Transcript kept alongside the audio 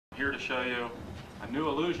here to show you a new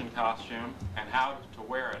illusion costume and how to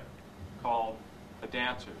wear it, called the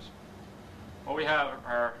dancers. What we have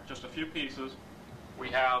are just a few pieces. We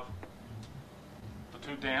have the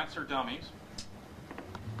two dancer dummies,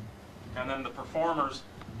 and then the performer's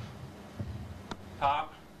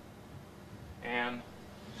top and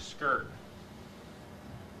skirt.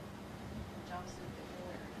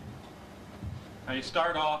 Now you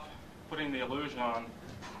start off putting the illusion on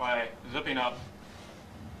by zipping up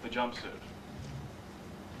the jumpsuit.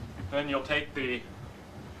 Then you'll take the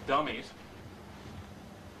dummies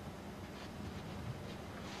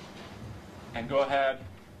and go ahead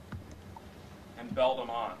and belt them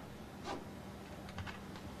on.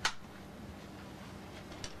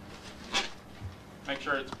 Make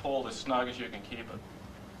sure it's pulled as snug as you can keep it.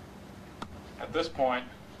 At this point,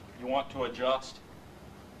 you want to adjust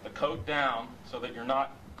the coat down so that you're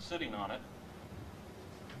not sitting on it,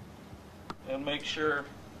 and make sure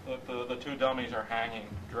that the two dummies are hanging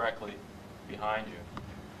directly behind you.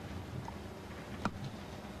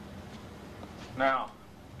 Now,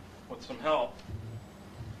 with some help,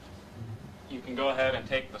 you can go ahead and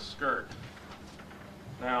take the skirt.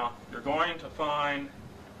 Now, you're going to find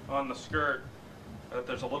on the skirt that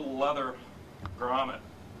there's a little leather grommet.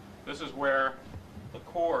 This is where the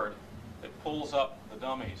cord that pulls up the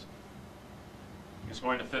dummies is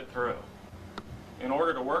going to fit through. In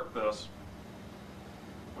order to work this,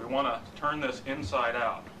 we want to turn this inside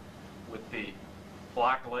out with the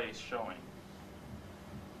black lace showing.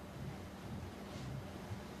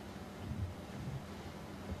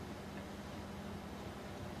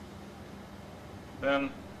 Then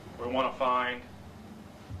we want to find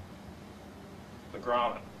the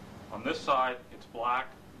grommet. On this side it's black,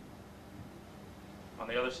 on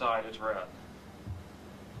the other side it's red.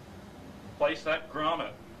 Place that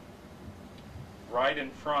grommet right in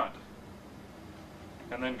front,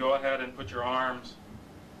 and then go ahead and put your arms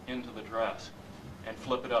into the dress and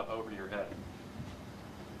flip it up over your head.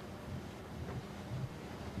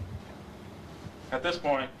 At this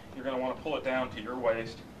point, you're going to want to pull it down to your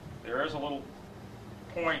waist. There is a little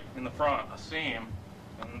point in the front, a seam,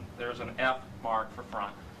 and there's an F mark for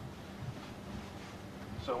front.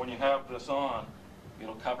 So when you have this on,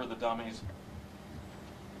 it'll cover the dummies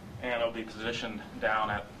and it'll be positioned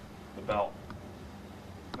down at the belt.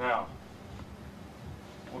 Now,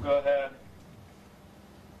 we'll go ahead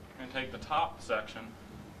and take the top section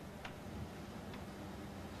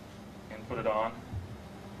and put it on,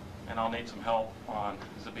 and I'll need some help on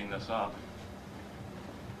zipping this up.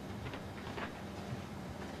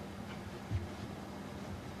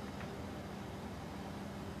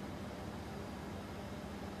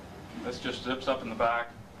 This just zips up in the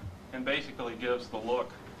back and basically gives the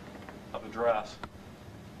look of a dress.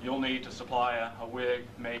 You'll need to supply a wig,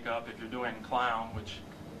 makeup if you're doing clown, which,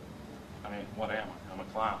 I mean, what am I? I'm a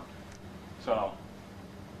clown. So,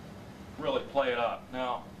 really play it up.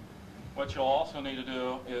 Now, what you'll also need to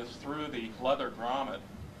do is through the leather grommet,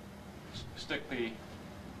 stick the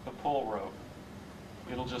pull rope.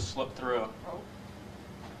 It'll just slip through.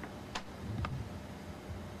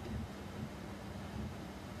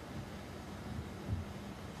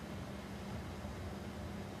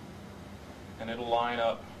 And it'll line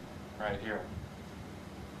up right here.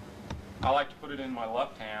 I like to put it in my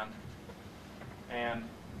left hand, and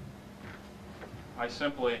I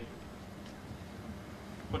simply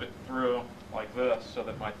put it through like this so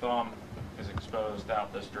that my thumb is exposed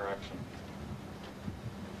out this direction.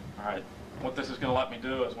 Alright, what this is going to let me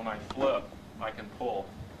do is when I flip, I can pull.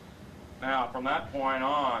 Now, from that point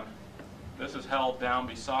on, this is held down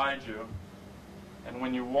beside you, and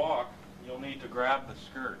when you walk, you'll need to grab the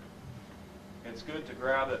skirt. It's good to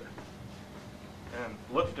grab it and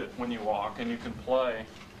lift it when you walk, and you can play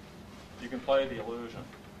the illusion.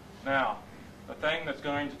 Now, the thing that's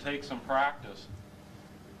going to take some practice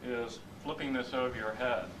is flipping this over your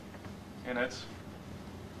head, and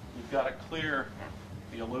you've got to clear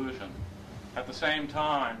the illusion. At the same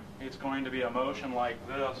time, it's going to be a motion like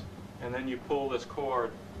this, and then you pull this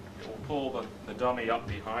cord, it will pull the dummy up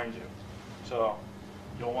behind you. So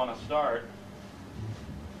you'll want to start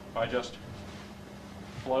by just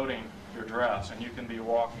floating your dress, and you can be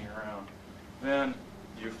walking around. Then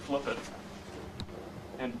you flip it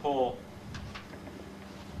and pull.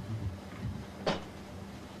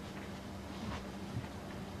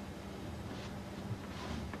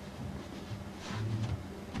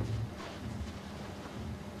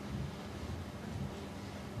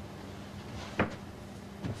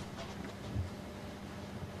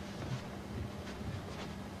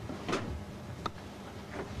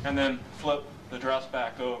 And then flip the dress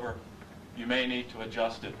back over. You may need to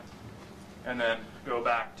adjust it and then go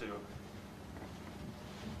back to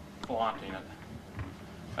flaunting it.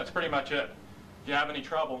 That's pretty much it. If you have any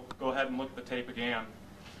trouble, go ahead and look at the tape again,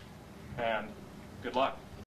 and good luck.